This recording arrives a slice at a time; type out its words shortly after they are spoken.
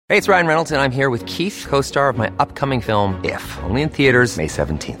Hey, it's Ryan Reynolds, and I'm here with Keith, co-star of my upcoming film, If, only in theaters May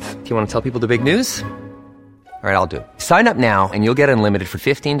 17th. Do you want to tell people the big news? All right, I'll do it. Sign up now and you'll get unlimited for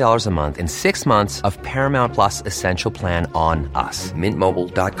 $15 a month and 6 months of Paramount Plus Essential Plan on us.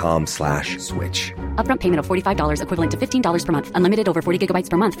 MintMobile.com/switch. Upfront payment of $45 equivalent to $15 per month. Unlimited over 40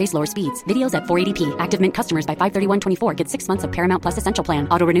 gigabytes per month. Face lower speeds. Videos at 480p. Active Mint customers by 531.24 get 6 months of Paramount Plus Essential Plan.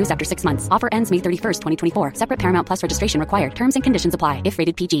 Auto renews after 6 months. Offer ends May 31st, 2024. Separate Paramount Plus registration required. Terms and conditions apply if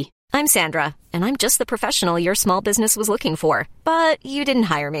rated PG. I'm Sandra, and I'm just the professional your small business was looking for. But you didn't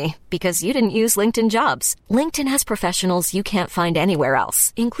hire me because you didn't use LinkedIn Jobs. LinkedIn has professionals you can't find anywhere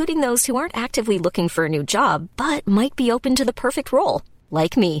else, including those who aren't actively looking for a new job, but might be open to the perfect role,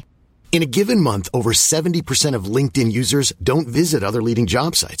 like me. In a given month, over 70% of LinkedIn users don't visit other leading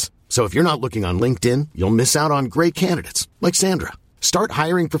job sites. So if you're not looking on LinkedIn, you'll miss out on great candidates like Sandra. Start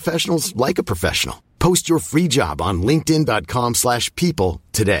hiring professionals like a professional. Post your free job on linkedin.com/people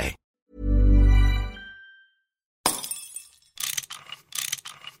today.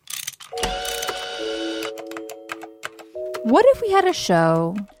 What if we had a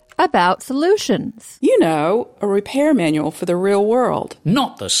show about solutions? You know, a repair manual for the real world.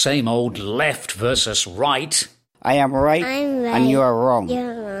 Not the same old left versus right. I am right, and you are wrong.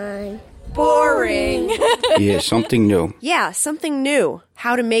 You're wrong. Boring. Yeah, something new. Yeah, something new.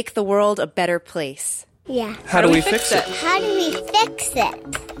 How to make the world a better place. Yeah. How do we fix it? How do we fix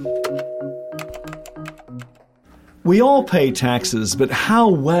it? We all pay taxes, but how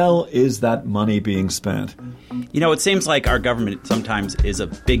well is that money being spent? You know, it seems like our government sometimes is a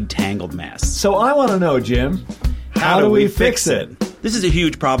big tangled mess. So I want to know, Jim, how do we fix it? This is a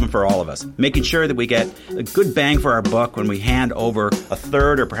huge problem for all of us, making sure that we get a good bang for our buck when we hand over a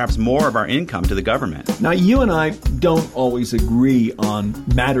third or perhaps more of our income to the government. Now, you and I don't always agree on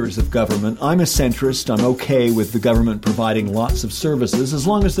matters of government. I'm a centrist. I'm okay with the government providing lots of services as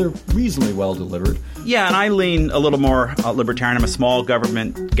long as they're reasonably well delivered. Yeah, and I lean a little more libertarian. I'm a small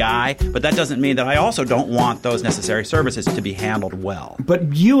government guy, but that doesn't mean that I also don't want those necessary services to be handled well.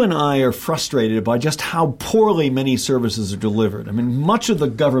 But you and I are frustrated by just how poorly many services are delivered. I mean, much of the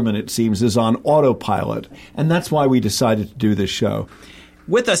government, it seems, is on autopilot, and that's why we decided to do this show.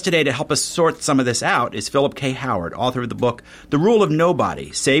 With us today to help us sort some of this out is Philip K. Howard, author of the book The Rule of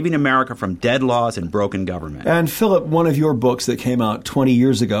Nobody, Saving America from Dead Laws and Broken Government. And Philip, one of your books that came out 20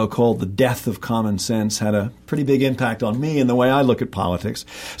 years ago called The Death of Common Sense had a pretty big impact on me and the way I look at politics.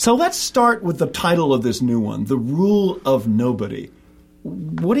 So let's start with the title of this new one, The Rule of Nobody.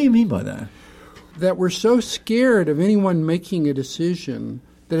 What do you mean by that? That we're so scared of anyone making a decision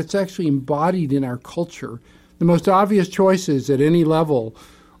that it's actually embodied in our culture. The most obvious choices at any level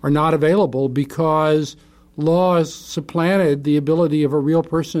are not available because law has supplanted the ability of a real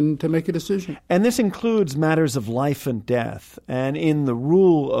person to make a decision. And this includes matters of life and death. And in The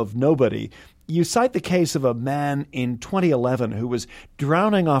Rule of Nobody, you cite the case of a man in 2011 who was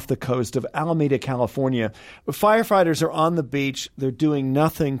drowning off the coast of Alameda, California. Firefighters are on the beach. They're doing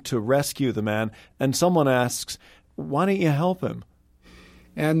nothing to rescue the man. And someone asks, why don't you help him?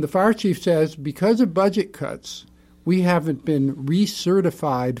 And the fire chief says, because of budget cuts, we haven't been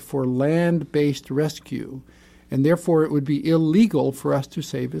recertified for land-based rescue, and therefore it would be illegal for us to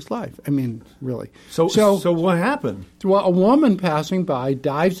save his life. I mean, really. So what happened? Well, a woman passing by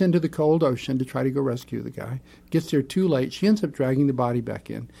dives into the cold ocean to try to go rescue the guy, gets there too late. She ends up dragging the body back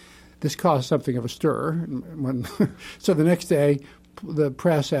in. This caused something of a stir. So the next day, the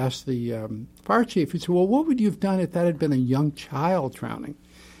press asked the fire chief, he said, well, what would you have done if that had been a young child drowning?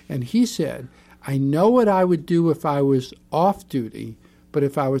 And he said, I know what I would do if I was off duty, but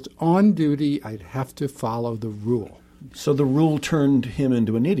if I was on duty, I'd have to follow the rule. So the rule turned him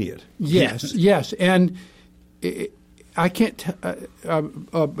into an idiot. Yes, yes. And I can't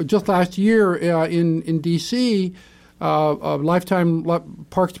just last year in D.C., a lifetime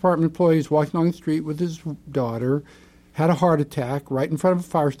Parks Department employee was walking along the street with his daughter, had a heart attack right in front of a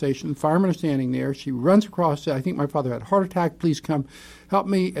fire station. Firemen are standing there. She runs across, I think my father had a heart attack. Please come help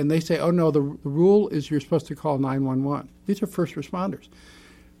me. And they say, oh, no, the rule is you're supposed to call 911. These are first responders.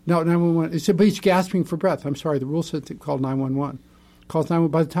 No, 911. He said, but he's gasping for breath. I'm sorry, the rule says to call 911. Calls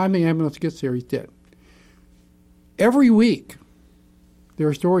 911. By the time the ambulance gets there, he's dead. Every week, there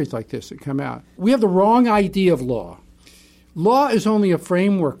are stories like this that come out. We have the wrong idea of law. Law is only a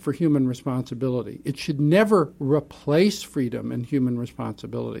framework for human responsibility. It should never replace freedom and human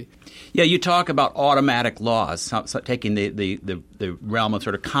responsibility. Yeah, you talk about automatic laws, so taking the realm of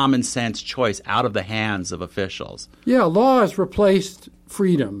sort of common sense choice out of the hands of officials. Yeah, law has replaced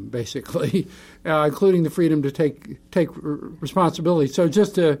freedom, basically, including the freedom to take responsibility. So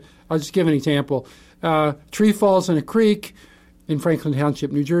I'll just give an example. Tree falls in a creek. in Franklin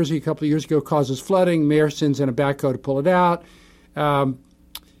Township, New Jersey, a couple of years ago, causes flooding. Mayor sends in a backhoe to pull it out. Then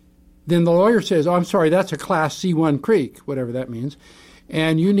the lawyer says, I'm sorry, that's a Class C1 creek, whatever that means,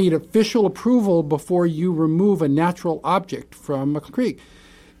 and you need official approval before you remove a natural object from a creek.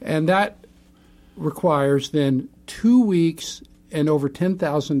 And that requires then 2 weeks and over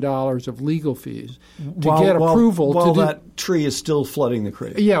 $10,000 of legal fees to get approval. While that tree is still flooding the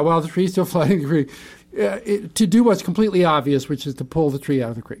creek. Yeah, while the tree is still flooding the creek. To do what's completely obvious, which is to pull the tree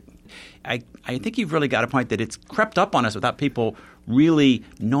out of the creek. I think you've really got a point that it's crept up on us without people really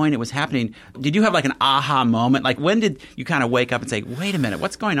knowing it was happening. Did you have like an aha moment? Like when did you kind of wake up and say, wait a minute,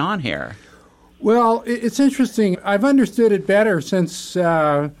 what's going on here? Well, it's interesting. I've understood it better since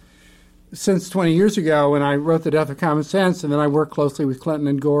 20 years ago when I wrote The Death of Common Sense, and then I worked closely with Clinton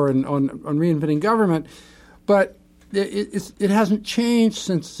and Gore on reinventing government. But it hasn't changed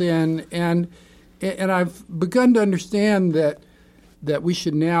since then, and I've begun to understand that we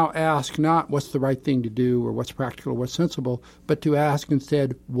should now ask not what's the right thing to do or what's practical or what's sensible, but to ask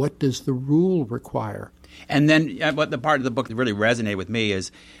instead, what does the rule require? And then what the part of the book that really resonated with me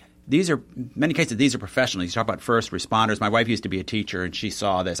is these are professionals. You talk about first responders. My wife used to be a teacher, and she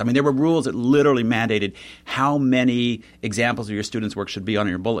saw this. I mean, there were rules that literally mandated how many examples of your students' work should be on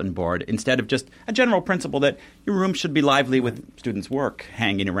your bulletin board instead of just a general principle that your room should be lively with students' work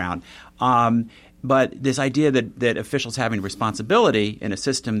hanging around. But this idea that officials having responsibility in a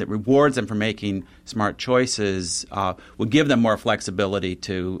system that rewards them for making smart choices would give them more flexibility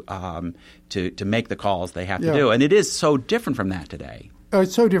to make the calls they have to do. And it is so different from that today.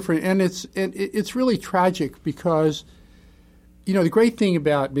 It's so different, and it's really tragic because, the great thing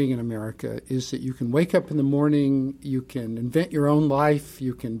about being in America is that you can wake up in the morning, you can invent your own life,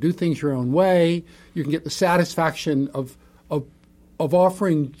 you can do things your own way, you can get the satisfaction of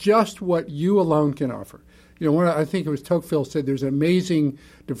offering just what you alone can offer. I think it was Tocqueville said there's an amazing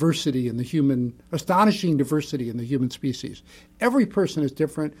diversity in astonishing diversity in the human species. Every person is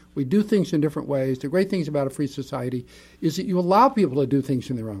different. We do things in different ways. The great things about a free society is that you allow people to do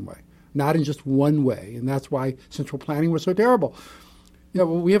things in their own way, not in just one way. And that's why central planning was so terrible.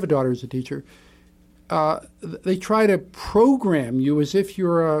 We have a daughter who's a teacher. They try to program you as if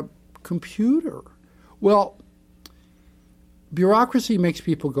you're a computer. Well, bureaucracy makes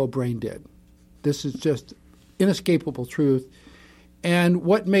people go brain dead. This is just inescapable truth. And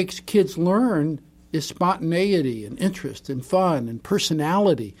what makes kids learn is spontaneity and interest and fun and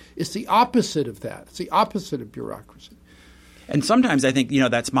personality. It's the opposite of that. It's the opposite of bureaucracy. And sometimes I think,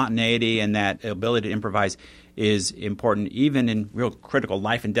 that spontaneity and that ability to improvise is important even in real critical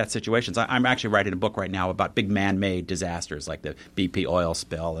life and death situations. I'm actually writing a book right now about big man-made disasters like the BP oil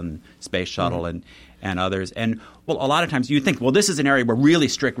spill and space shuttle and others. And, a lot of times you think, this is an area where really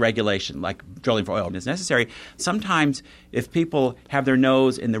strict regulation, like drilling for oil, is necessary. Sometimes if people have their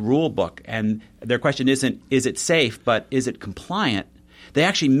nose in the rule book and their question isn't, is it safe, but is it compliant, they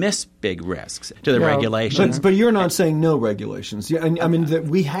actually miss big risks to the regulations. But you're not saying no regulations. I mean,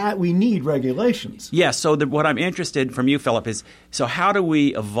 that we need regulations. Yes. So what I'm interested from you, Philip, is how do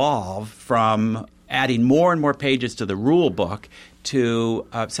we evolve from adding more and more pages to the rule book to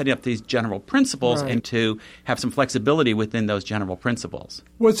setting up these general principles and to have some flexibility within those general principles?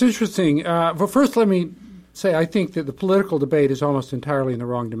 Well, it's interesting. But first, let me say I think that the political debate is almost entirely in the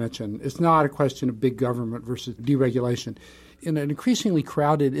wrong dimension. It's not a question of big government versus deregulation. In an increasingly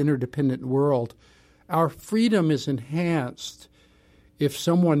crowded, interdependent world, our freedom is enhanced if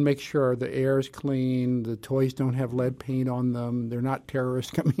someone makes sure the air is clean, the toys don't have lead paint on them, they're not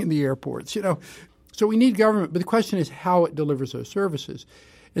terrorists coming in the airports, So we need government, but the question is how it delivers those services.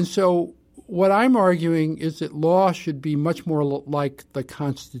 And so what I'm arguing is that law should be much more like the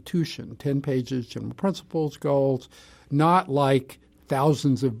Constitution, 10 pages, general principles, goals, not like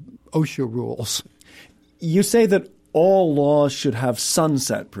thousands of OSHA rules. You say that all laws should have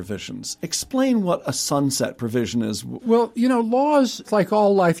sunset provisions. Explain what a sunset provision is. Well, laws, like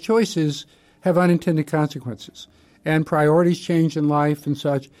all life choices, have unintended consequences, and priorities change in life and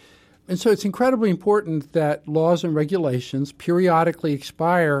such. And so it's incredibly important that laws and regulations periodically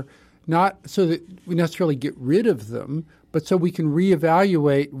expire, not so that we necessarily get rid of them, but so we can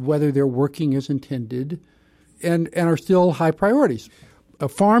reevaluate whether they're working as intended and are still high priorities.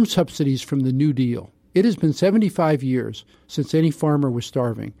 Farm subsidies from the New Deal. It has been 75 years since any farmer was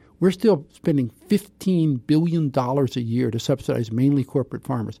starving. We're still spending $15 billion a year to subsidize mainly corporate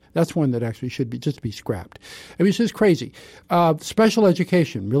farmers. That's one that actually should be scrapped. I mean, it's just crazy. Special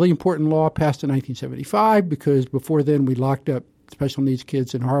education, really important law passed in 1975 because before then we locked up special needs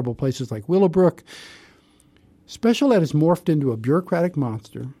kids in horrible places like Willowbrook. Special ed has morphed into a bureaucratic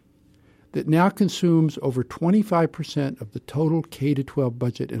monster that now consumes over 25% of the total K-12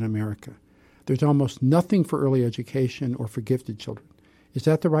 budget in America. There's almost nothing for early education or for gifted children. Is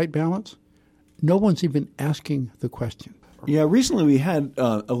that the right balance? No one's even asking the question. Yeah, recently we had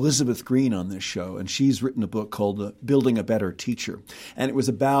Elizabeth Green on this show, and she's written a book called Building a Better Teacher. And it was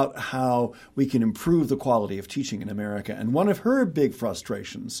about how we can improve the quality of teaching in America. And one of her big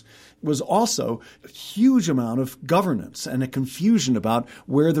frustrations was also a huge amount of governance and a confusion about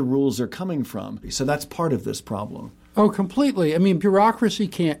where the rules are coming from. So that's part of this problem. Oh, completely. I mean, bureaucracy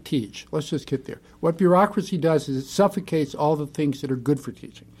can't teach. Let's just get there. What bureaucracy does is it suffocates all the things that are good for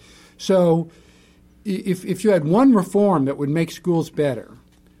teaching. So if you had one reform that would make schools better,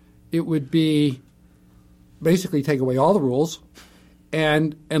 it would be basically take away all the rules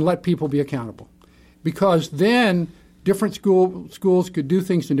and let people be accountable. Because then different schools could do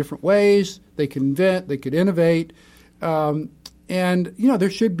things in different ways. They could invent, they could innovate. And, there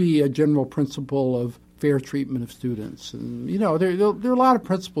should be a general principle of fair treatment of students. And, there are a lot of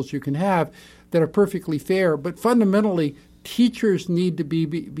principles you can have that are perfectly fair, but fundamentally, teachers need to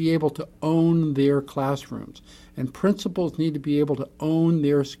be able to own their classrooms, and principals need to be able to own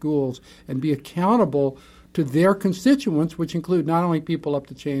their schools and be accountable to their constituents, which include not only people up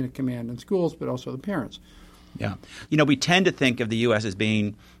the chain of command in schools, but also the parents. Yeah. We tend to think of the U.S. as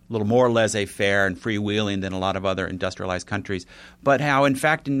being a little more laissez-faire and freewheeling than a lot of other industrialized countries, but how, in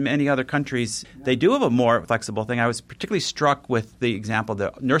fact, in many other countries, they do have a more flexible thing. I was particularly struck with the example of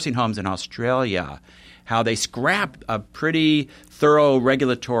the nursing homes in Australia, how they scrapped a pretty thorough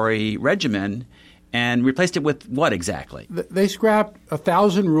regulatory regimen and replaced it with what exactly? They scrapped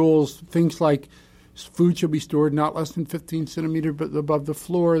 1,000 rules, things like food should be stored not less than 15 centimeters above the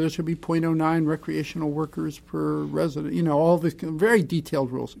floor. There should be 0.09 recreational workers per resident. All these very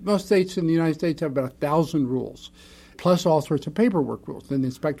detailed rules. Most states in the United States have about 1,000 rules, plus all sorts of paperwork rules. Then the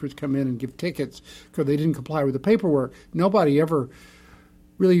inspectors come in and give tickets because they didn't comply with the paperwork. Nobody ever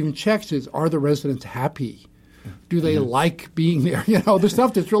really even checks is, are the residents happy? Do they like being there? The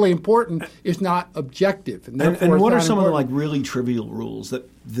stuff that's really important is not objective. And what are some of the really trivial rules that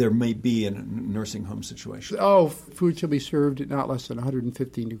there may be in a nursing home situation? Oh, food should be served at not less than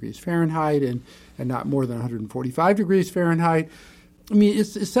 115 degrees Fahrenheit and not more than 145 degrees Fahrenheit. I mean,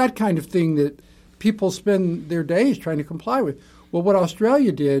 it's that kind of thing that people spend their days trying to comply with. Well, what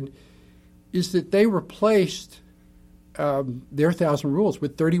Australia did is that they replaced their 1,000 rules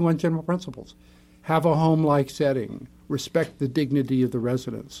with 31 general principles. Have a home-like setting. Respect the dignity of the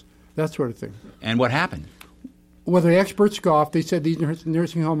residents. That sort of thing. And what happened? Well, the experts scoffed. They said these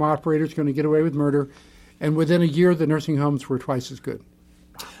nursing home operators are going to get away with murder. And within a year, the nursing homes were twice as good.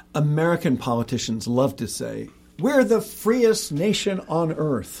 American politicians love to say, we're the freest nation on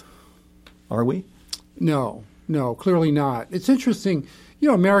earth. Are we? No, clearly not. It's interesting.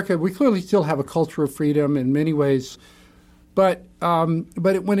 America, we clearly still have a culture of freedom in many ways. But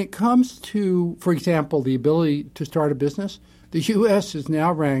when it comes to, for example, the ability to start a business, the U.S. is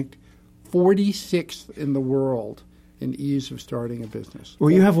now ranked 46th in the world in ease of starting a business.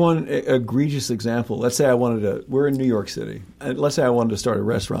 Well, you have one egregious example. Let's say we're in New York City. Let's say I wanted to start a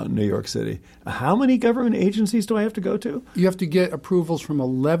restaurant in New York City. How many government agencies do I have to go to? You have to get approvals from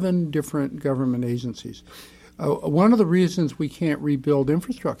 11 different government agencies. One of the reasons we can't rebuild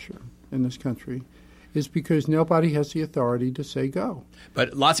infrastructure in this country is because nobody has the authority to say go.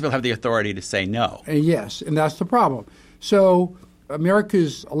 But lots of people have the authority to say no. Yes, and that's the problem. So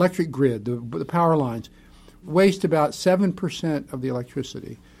America's electric grid, the power lines, waste about 7% of the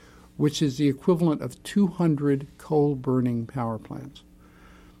electricity, which is the equivalent of 200 coal-burning power plants.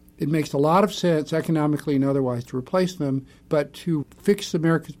 It makes a lot of sense economically and otherwise to replace them, but to fix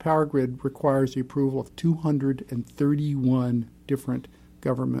America's power grid requires the approval of 231 different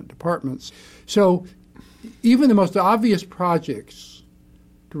government departments. So even the most obvious projects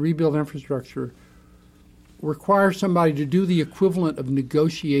to rebuild infrastructure require somebody to do the equivalent of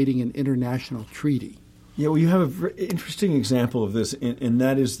negotiating an international treaty. Yeah, well, you have a very interesting example of this, and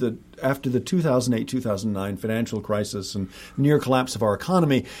that is that after the 2008-2009 financial crisis and near collapse of our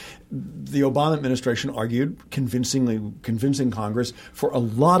economy, the Obama administration argued, convincing Congress for a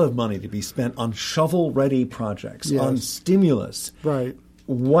lot of money to be spent on shovel-ready projects, on stimulus. Right.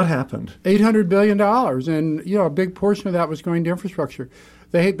 What happened? $800 billion, and a big portion of that was going to infrastructure.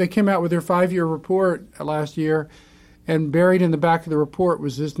 They came out with their 5-year report last year, and buried in the back of the report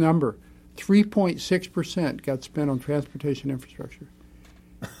was this number: 3.6% got spent on transportation infrastructure.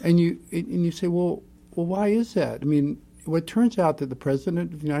 And you say, well, why is that? I mean, it turns out that the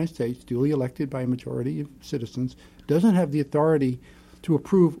President of the United States, duly elected by a majority of citizens, doesn't have the authority to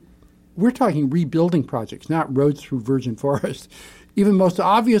approve. We're talking rebuilding projects, not roads through virgin forest. even most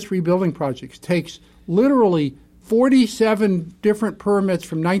obvious rebuilding projects takes literally 47 different permits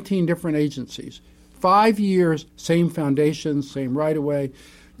from 19 different agencies. 5 years, same foundations, same right-of-way.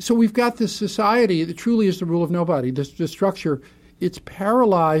 So we've got this society that truly is the rule of nobody, this structure. It's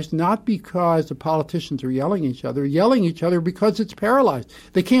paralyzed not because the politicians are yelling at each other because it's paralyzed.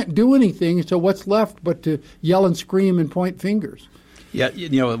 They can't do anything, so what's left but to yell and scream and point fingers? Yeah,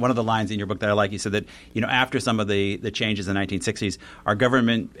 one of the lines in your book that I like, you said that, after some of the changes in the 1960s, our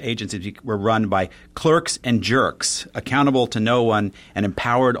government agencies were run by clerks and jerks, accountable to no one and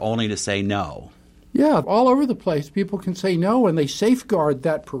empowered only to say no. Yeah, all over the place, people can say no, and they safeguard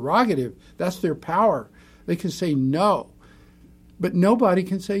that prerogative. That's their power. They can say no, but nobody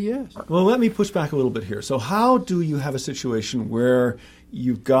can say yes. Well, let me push back a little bit here. So how do you have a situation where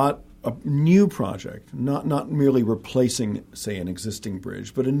you've got a new project, not merely replacing, say, an existing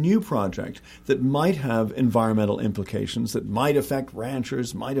bridge, but a new project that might have environmental implications, that might affect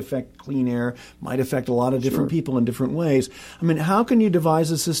ranchers, might affect clean air, might affect a lot of different people in different ways? I mean, how can you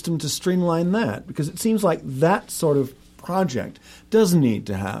devise a system to streamline that? Because it seems like that sort of project does need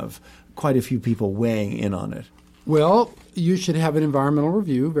to have quite a few people weighing in on it. Well, you should have an environmental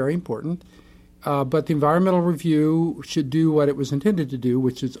review, very important. But the environmental review should do what it was intended to do,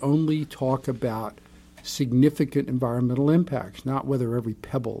 which is only talk about significant environmental impacts, not whether every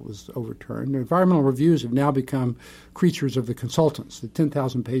pebble was overturned. The environmental reviews have now become creatures of the consultants. The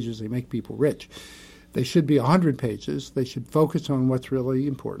 10,000 pages, they make people rich. They should be 100 pages. They should focus on what's really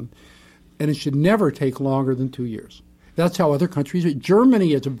important. And it should never take longer than 2 years. That's how other countries –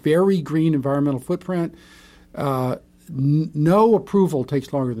 Germany has a very green environmental footprint. No approval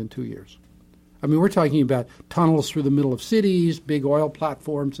takes longer than 2 years. I mean, we're talking about tunnels through the middle of cities, big oil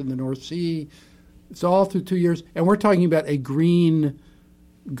platforms in the North Sea. It's all through 2 years. And we're talking about a green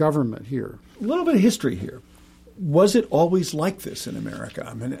government here. A little bit of history here. Was it always like this in America?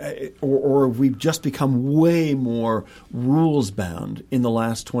 I mean, or have we just become way more rules-bound in the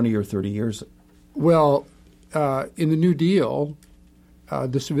last 20 or 30 years? Well, in the New Deal,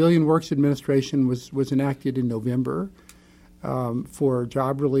 the Civilian Works Administration was enacted in November. For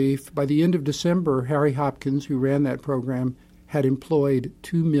job relief. By the end of December, Harry Hopkins, who ran that program, had employed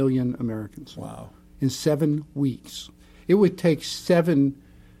 2 million Americans. Wow. In 7 weeks. It would take 7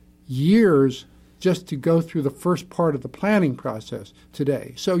 years just to go through the first part of the planning process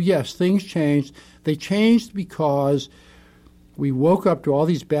today. So yes, things changed. They changed because we woke up to all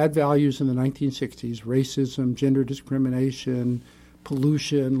these bad values in the 1960s, racism, gender discrimination,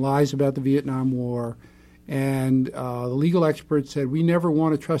 pollution, lies about the Vietnam War. And the legal experts said, we never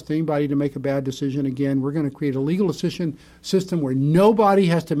want to trust anybody to make a bad decision again. We're going to create a legal decision system where nobody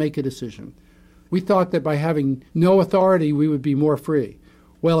has to make a decision. We thought that by having no authority, we would be more free.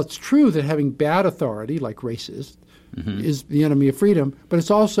 Well, it's true that having bad authority, like racist, is the enemy of freedom. But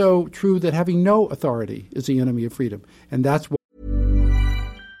it's also true that having no authority is the enemy of freedom. And that's what.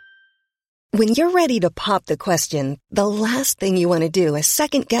 When you're ready to pop the question, the last thing you want to do is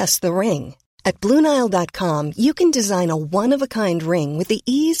second-guess the ring. At BlueNile.com, you can design a one-of-a-kind ring with the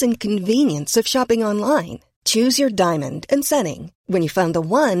ease and convenience of shopping online. Choose your diamond and setting. When you find the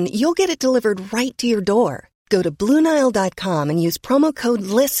one, you'll get it delivered right to your door. Go to BlueNile.com and use promo code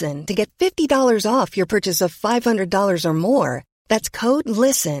LISTEN to get $50 off your purchase of $500 or more. That's code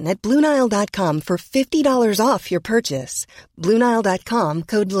LISTEN at BlueNile.com for $50 off your purchase. BlueNile.com,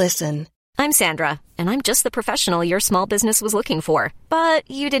 code LISTEN. I'm Sandra, and I'm just the professional your small business was looking for.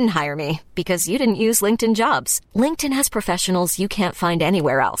 But you didn't hire me because you didn't use LinkedIn Jobs. LinkedIn has professionals you can't find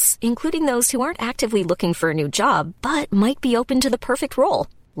anywhere else, including those who aren't actively looking for a new job, but might be open to the perfect role,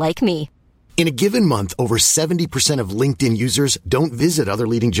 like me. In a given month, over 70% of LinkedIn users don't visit other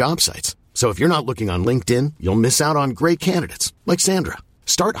leading job sites. So if you're not looking on LinkedIn, you'll miss out on great candidates, like Sandra.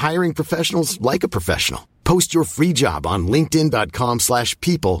 Start hiring professionals like a professional. Post your free job on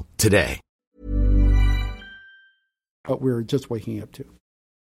linkedin.com/people today. What we're just waking up to.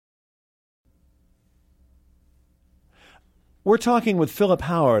 We're talking with Philip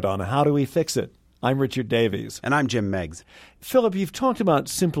Howard on How Do We Fix It? I'm Richard Davies. And I'm Jim Meggs. Philip, you've talked about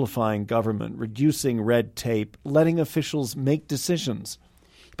simplifying government, reducing red tape, letting officials make decisions.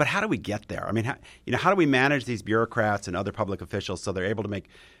 But how do we get there? I mean, how do we manage these bureaucrats and other public officials so they're able to make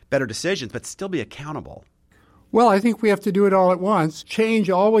better decisions but still be accountable? Well, I think we have to do it all at once. Change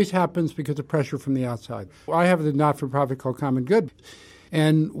always happens because of pressure from the outside. I have a not-for-profit called Common Good,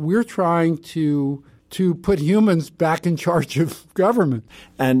 and we're trying to put humans back in charge of government.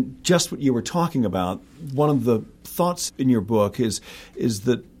 And just what you were talking about, one of the thoughts in your book is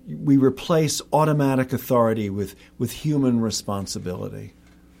that we replace automatic authority with human responsibility.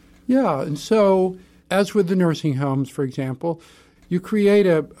 Yeah, and so as with the nursing homes, for example, You create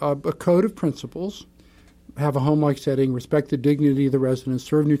a code of principles, have a home-like setting, respect the dignity of the residents,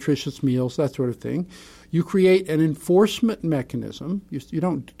 serve nutritious meals, that sort of thing. You create an enforcement mechanism. You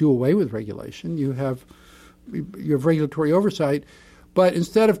don't do away with regulation. You have regulatory oversight. But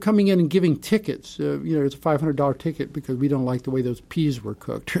instead of coming in and giving tickets, it's a $500 ticket because we don't like the way those peas were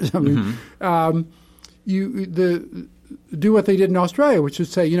cooked or something, do what they did in Australia, which is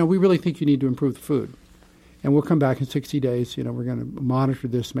say, we really think you need to improve the food. And we'll come back in 60 days. We're going to monitor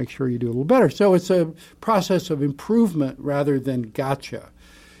this, make sure you do a little better. So it's a process of improvement rather than gotcha.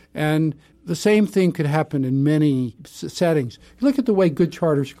 And the same thing could happen in many settings. You look at the way good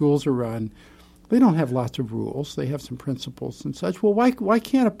charter schools are run. They don't have lots of rules. They have some principles and such. Well, why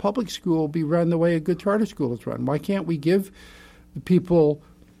can't a public school be run the way a good charter school is run? Why can't we give the people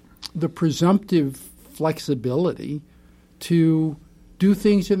the presumptive flexibility to do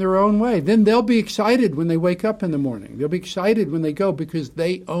things in their own way? Then they'll be excited when they wake up in the morning. They'll be excited when they go because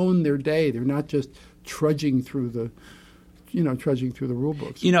they own their day. They're not just trudging through the rule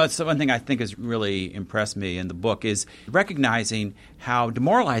books. It's one thing I think has really impressed me in the book is recognizing how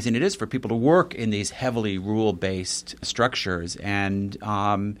demoralizing it is for people to work in these heavily rule-based structures, and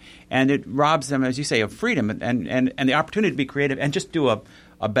it robs them, as you say, of freedom and the opportunity to be creative and just do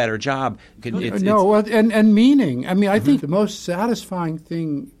a better job. And meaning. I mean, I think the most satisfying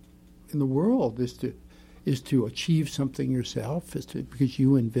thing in the world is to achieve something yourself, because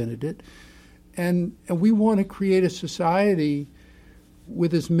you invented it. And we want to create a society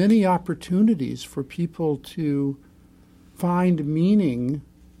with as many opportunities for people to find meaning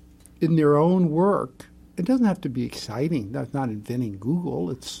in their own work. It doesn't have to be exciting. That's not inventing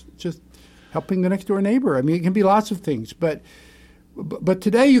Google. It's just helping the next door neighbor. I mean, it can be lots of things, but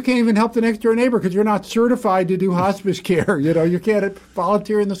today you can't even help the next door neighbor because you're not certified to do hospice care. You can't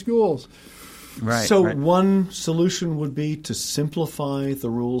volunteer in the schools. Right. So one solution would be to simplify the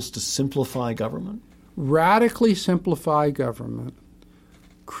rules, to simplify government? Radically simplify government.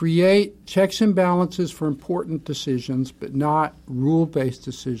 Create checks and balances for important decisions, but not rule-based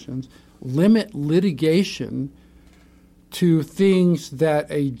decisions. Limit litigation to things that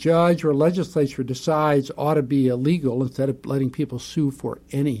a judge or legislature decides ought to be illegal instead of letting people sue for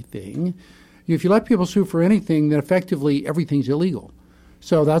anything. If you let people sue for anything, then effectively everything's illegal.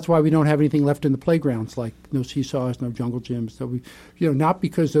 So that's why we don't have anything left in the playgrounds, like no seesaws, no jungle gyms. So we, not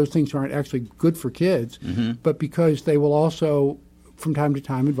because those things aren't actually good for kids, but because they will also, from time to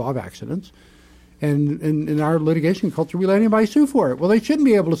time, involve accidents. And in our litigation culture, we let anybody sue for it. Well, they shouldn't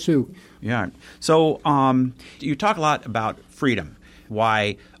be able to sue. Yeah. So you talk a lot about freedom,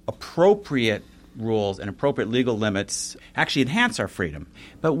 why appropriate rules and appropriate legal limits actually enhance our freedom.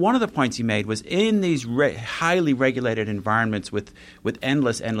 But one of the points you made was in these highly regulated environments with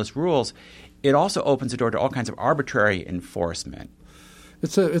endless rules, it also opens the door to all kinds of arbitrary enforcement.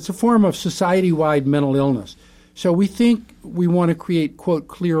 It's a form of society-wide mental illness. So we think we want to create, quote,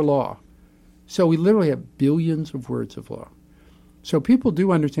 clear law. So we literally have billions of words of law. So people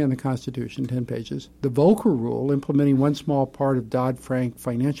do understand the Constitution, 10 pages. The Volcker Rule, implementing one small part of Dodd-Frank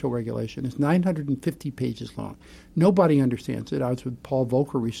financial regulation, is 950 pages long. Nobody understands it. I was with Paul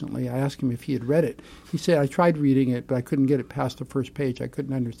Volcker recently. I asked him if he had read it. He said, I tried reading it, but I couldn't get it past the first page. I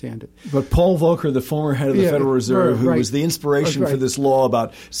couldn't understand it. But Paul Volcker, the former head of the Federal Reserve, who was the inspiration for this law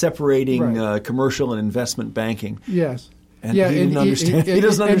about separating commercial and investment banking. Yes. And he didn't understand. He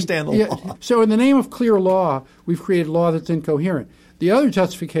doesn't understand the law. So in the name of clear law, we've created law that's incoherent. The other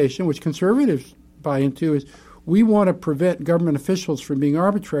justification, which conservatives buy into, is we want to prevent government officials from being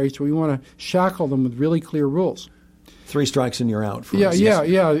arbitrary, so we want to shackle them with really clear rules. 3 strikes and you're out.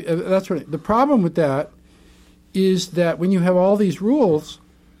 Yeah, that's right. The problem with that is that when you have all these rules,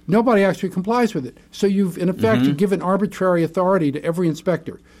 nobody actually complies with it. So you've, in effect, given arbitrary authority to every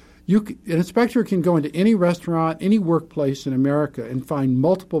inspector. An inspector can go into any restaurant, any workplace in America and find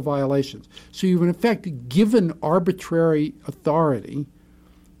multiple violations. So you've, in effect, given arbitrary authority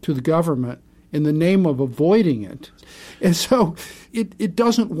to the government in the name of avoiding it. And so it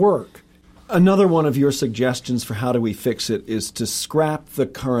doesn't work. Another one of your suggestions for how do we fix it is to scrap the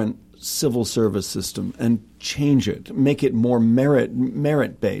current civil service system and change it, make it more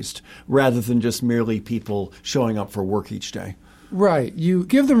merit-based rather than just merely people showing up for work each day. Right. You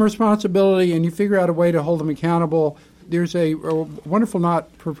give them responsibility and you figure out a way to hold them accountable. There's a wonderful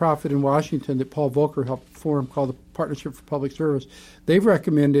not-for-profit in Washington that Paul Volcker helped form called the Partnership for Public Service. They've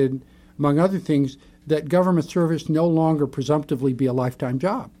recommended, among other things, that government service no longer presumptively be a lifetime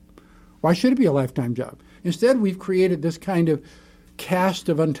job. Why should it be a lifetime job? Instead, we've created this kind of caste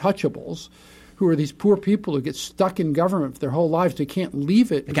of untouchables who are these poor people who get stuck in government for their whole lives. They can't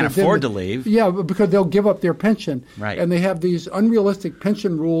leave it. They can't afford to leave. Yeah, because they'll give up their pension. Right. And they have these unrealistic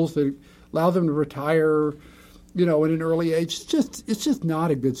pension rules that allow them to retire, at an early age. It's just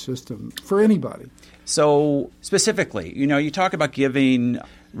not a good system for anybody. So specifically, you talk about giving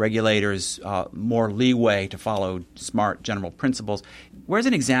regulators more leeway to follow smart general principles. Where's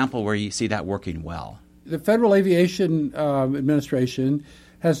an example where you see that working well? The Federal Aviation Administration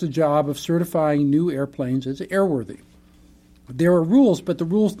has the job of certifying new airplanes as airworthy. There are rules, but the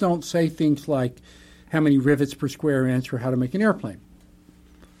rules don't say things like how many rivets per square inch or how to make an airplane.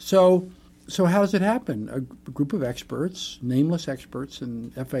 So how does it happen? A group of experts, nameless experts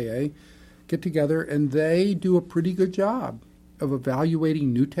in FAA, get together and they do a pretty good job of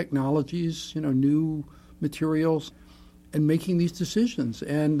evaluating new technologies, new materials, and making these decisions.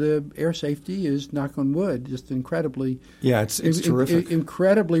 And the air safety is, knock on wood, just incredibly it's terrific.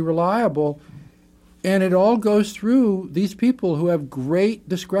 Incredibly reliable. And it all goes through these people who have great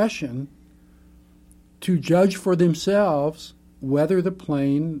discretion to judge for themselves whether the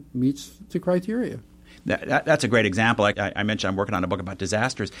plane meets the criteria. That's a great example. I mentioned I'm working on a book about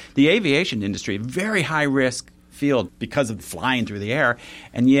disasters. The aviation industry, very high-risk field because of flying through the air,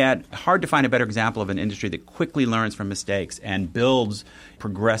 and yet hard to find a better example of an industry that quickly learns from mistakes and builds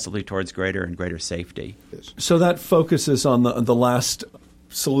progressively towards greater and greater safety. So that focuses on the last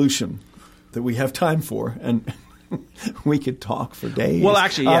solution that we have time for, and we could talk for days. Well,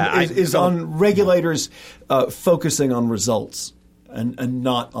 actually, is on regulators focusing on results and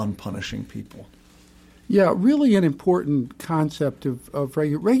not on punishing people. Yeah, really an important concept of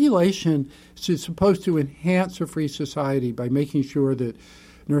regulation is supposed to enhance a free society by making sure that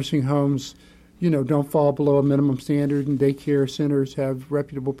nursing homes, don't fall below a minimum standard and daycare centers have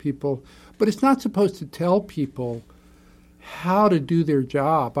reputable people. But it's not supposed to tell people how to do their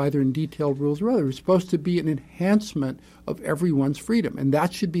job, either in detailed rules or other. It's supposed to be an enhancement of everyone's freedom, and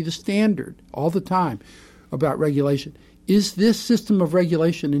that should be the standard all the time about regulation. Is this system of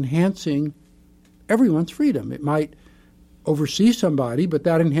regulation enhancing everyone's freedom? It might oversee somebody, but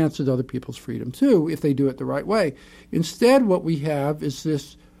that enhances other people's freedom too if they do it the right way. Instead, what we have is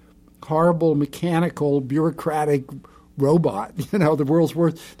this horrible, mechanical, bureaucratic robot, the world's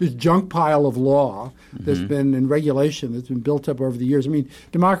worst, this junk pile of law that's been in regulation that's been built up over the years. I mean,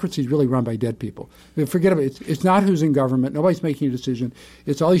 democracy is really run by dead people. Forget about it. It's not who's in government. Nobody's making a decision.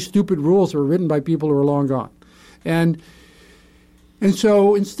 It's all these stupid rules that were written by people who are long gone. And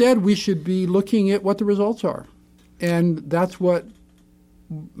so instead we should be looking at what the results are. And that's what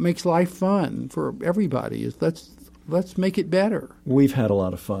makes life fun for everybody, is let's make it better. We've had a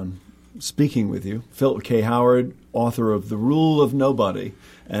lot of fun speaking with you. Philip K. Howard, author of The Rule of Nobody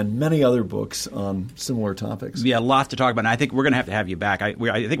and many other books on similar topics. Yeah, lots to talk about. And I think we're going to have you back. I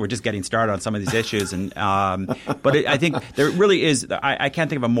think we're just getting started on some of these issues. And but I think there really is – I can't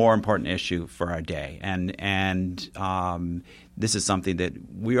think of a more important issue for our day. And this is something that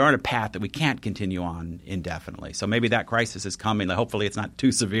we are on a path that we can't continue on indefinitely. So maybe that crisis is coming. Hopefully it's not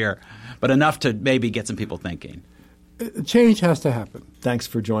too severe, but enough to maybe get some people thinking. Change has to happen. Thanks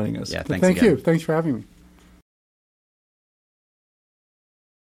for joining us. Yeah, thanks Thank again. you. Thanks for having me.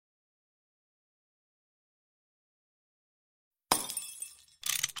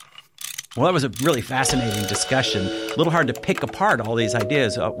 Well, that was a really fascinating discussion. A little hard to pick apart all these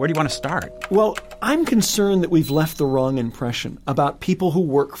ideas. Where do you want to start? Well, I'm concerned that we've left the wrong impression about people who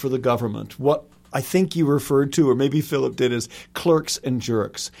work for the government. What I think you referred to, or maybe Philip did, as clerks and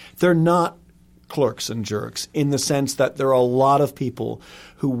jerks. They're not clerks and jerks in the sense that there are a lot of people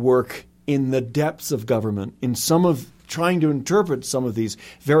who work in the depths of government, in some of trying to interpret some of these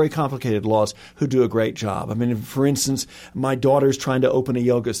very complicated laws, who do a great job. I mean, for instance, my daughter's trying to open a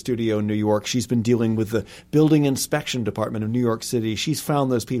yoga studio in New York. She's been dealing with the building inspection department of New York City. She's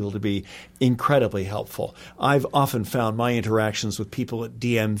found those people to be incredibly helpful. I've often found my interactions with people at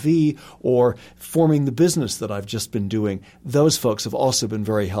DMV or forming the business that I've just been doing, those folks have also been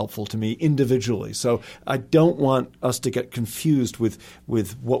very helpful to me individually. So I don't want us to get confused with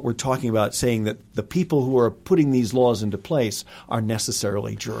what we're talking about, saying that the people who are putting these laws into place are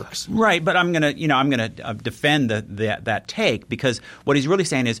necessarily jerks. Right, but I'm going to defend that take, because what he's really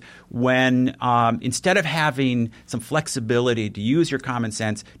saying is when instead of having some flexibility to use your common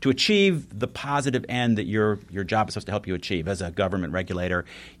sense to achieve the positive end that your job is supposed to help you achieve as a government regulator,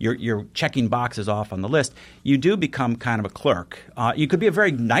 you're checking boxes off on the list, you do become kind of a clerk. You could be a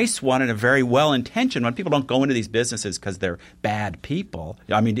very nice one and a very well-intentioned one. People don't go into these businesses because they're bad people.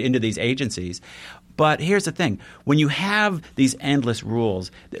 I mean, into these agencies. But here's the thing. When you have these endless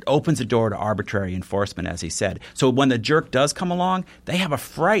rules, it opens the door to arbitrary enforcement, as he said. So when the jerk does come along, they have a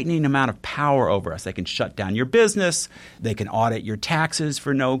frightening amount of power over us. They can shut down your business. They can audit your taxes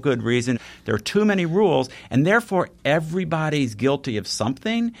for no good reason. There are too many rules, and therefore everybody's guilty of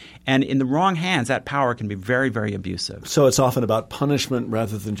something. And in the wrong hands, that power can be very, very abusive. So it's often about punishment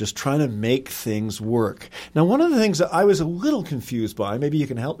rather than just trying to make things work. Now, one of the things that I was a little confused by, maybe you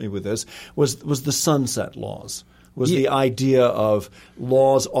can help me with this, was the sunset laws. Was the idea of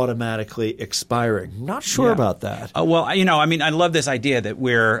laws automatically expiring. Not sure about that. Well, I love this idea that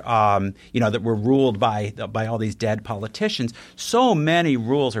we're, that we're ruled by all these dead politicians. So many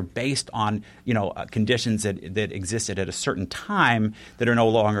rules are based on, conditions that existed at a certain time that are no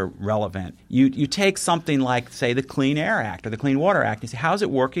longer relevant. You take something like, say, the Clean Air Act or the Clean Water Act, and you say, how's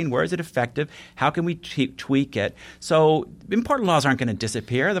it working? Where is it effective? How can we tweak it? So important laws aren't going to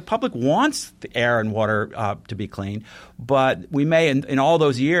disappear. The public wants the air and water to be clean. But we may, in all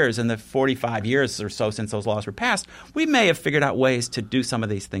those years, in the 45 years or so since those laws were passed, we may have figured out ways to do some of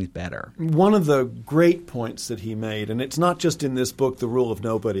these things better. One of the great points that he made, and it's not just in this book, The Rule of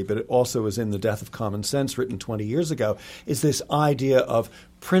Nobody, but it also is in The Death of Common Sense, written 20 years ago, is this idea of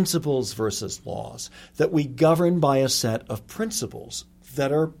principles versus laws, that we govern by a set of principles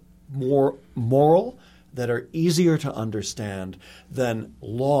that are more moral, that are easier to understand than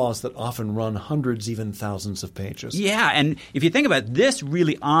laws that often run hundreds, even thousands of pages. Yeah, and if you think about it, this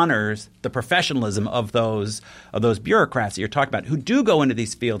really honors the professionalism of those bureaucrats that you're talking about who do go into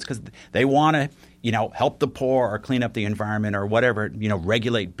these fields because they want to help the poor or clean up the environment or whatever,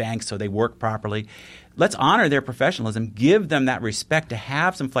 regulate banks so they work properly. Let's honor their professionalism, give them that respect to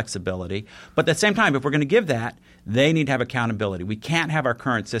have some flexibility. But at the same time, if we're going to give that, they need to have accountability. We can't have our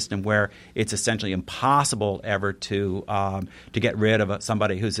current system where it's essentially impossible ever to get rid of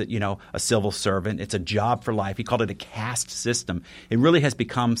somebody who's a civil servant. It's a job for life. He called it a caste system. It really has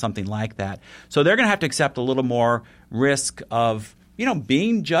become something like that. So they're going to have to accept a little more risk of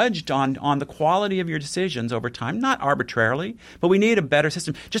being judged on the quality of your decisions over time, not arbitrarily, but we need a better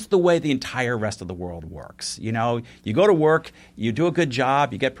system, just the way the entire rest of the world works. You go to work, you do a good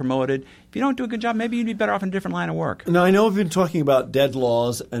job, you get promoted. If you don't do a good job, maybe you'd be better off in a different line of work. Now, I know we've been talking about dead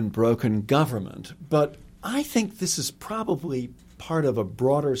laws and broken government, but I think this is probably part of a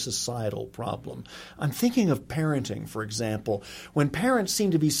broader societal problem. I'm thinking of parenting, for example, when parents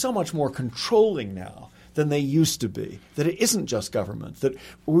seem to be so much more controlling now than they used to be, that it isn't just government, that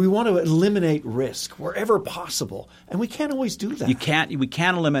we want to eliminate risk wherever possible, and we can't always do that. We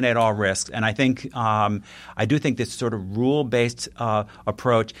can't eliminate all risks, and I think I do think this sort of rule-based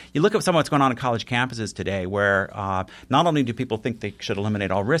approach. You look at some of what's going on college campuses today, where not only do people think they should eliminate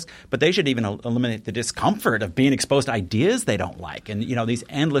all risk, but they should even eliminate the discomfort of being exposed to ideas they don't like, and these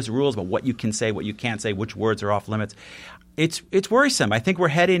endless rules about what you can say, what you can't say, which words are off limits. It's worrisome. I think we're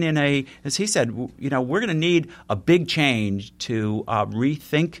heading in as he said, we're going to need a big change to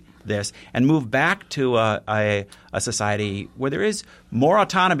rethink this and move back to a society where there is more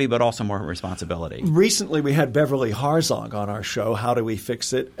autonomy but also more responsibility. Recently, we had Beverly Harzog on our show, How Do We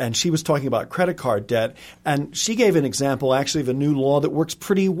Fix It? And she was talking about credit card debt. And she gave an example, actually, of a new law that works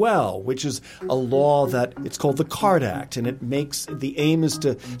pretty well, which is a law that it's called the Card Act. And the aim is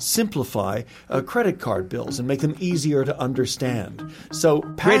to simplify credit card bills and make them easier to understand. So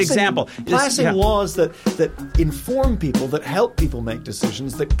great example. Passing laws that inform people, that help people make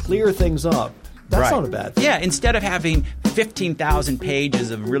decisions, that clear things up. That's not a bad thing. Yeah, instead of having 15,000 pages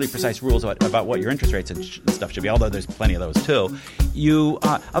of really precise rules about what your interest rates and stuff should be, although there's plenty of those too,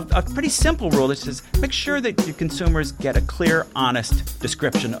 a pretty simple rule that says make sure that your consumers get a clear, honest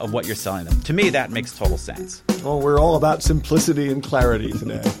description of what you're selling them. To me, that makes total sense. Well, we're all about simplicity and clarity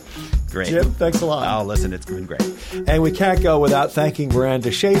today. Great. Jim, thanks a lot. Oh, listen, it's been great. And we can't go without thanking Miranda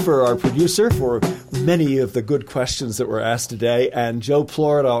Schaefer, our producer, for many of the good questions that were asked today, and Joe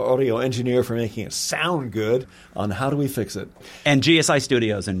Plord, our audio engineer, for making it sound good on How Do We Fix It? And GSI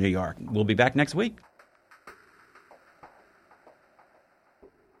Studios in New York. We'll be back next week.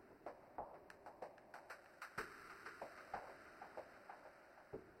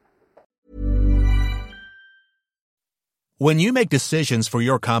 When you make decisions for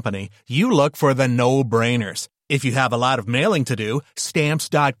your company, you look for the no-brainers. If you have a lot of mailing to do,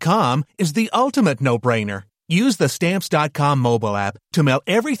 Stamps.com is the ultimate no-brainer. Use the Stamps.com mobile app to mail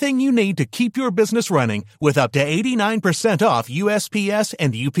everything you need to keep your business running with up to 89% off USPS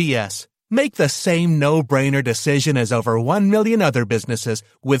and UPS. Make the same no-brainer decision as over 1 million other businesses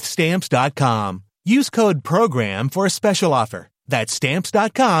with Stamps.com. Use code PROGRAM for a special offer. That's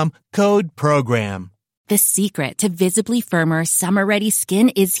Stamps.com, code PROGRAM. The secret to visibly firmer, summer-ready skin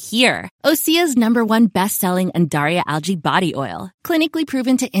is here. Osea's #1 best-selling Undaria Algae Body Oil. Clinically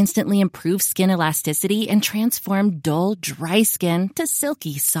proven to instantly improve skin elasticity and transform dull, dry skin to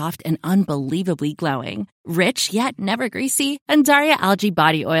silky, soft, and unbelievably glowing. Rich yet never greasy, Undaria Algae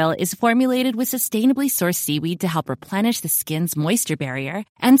Body Oil is formulated with sustainably sourced seaweed to help replenish the skin's moisture barrier,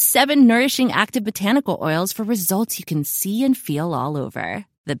 and 7 nourishing active botanical oils for results you can see and feel all over.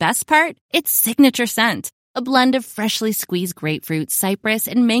 The best part? Its signature scent. A blend of freshly squeezed grapefruit, cypress,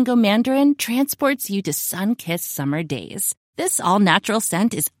 and mango mandarin transports you to sun-kissed summer days. This all-natural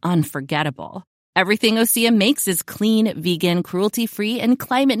scent is unforgettable. Everything Osea makes is clean, vegan, cruelty-free, and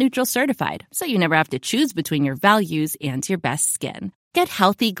climate-neutral certified, so you never have to choose between your values and your best skin. Get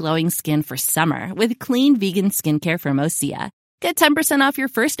healthy, glowing skin for summer with clean, vegan skincare from Osea. Get 10% off your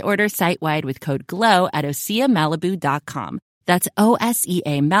first order site-wide with code GLOW at OseaMalibu.com. That's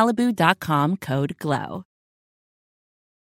OSEA Malibu.com, code GLOW.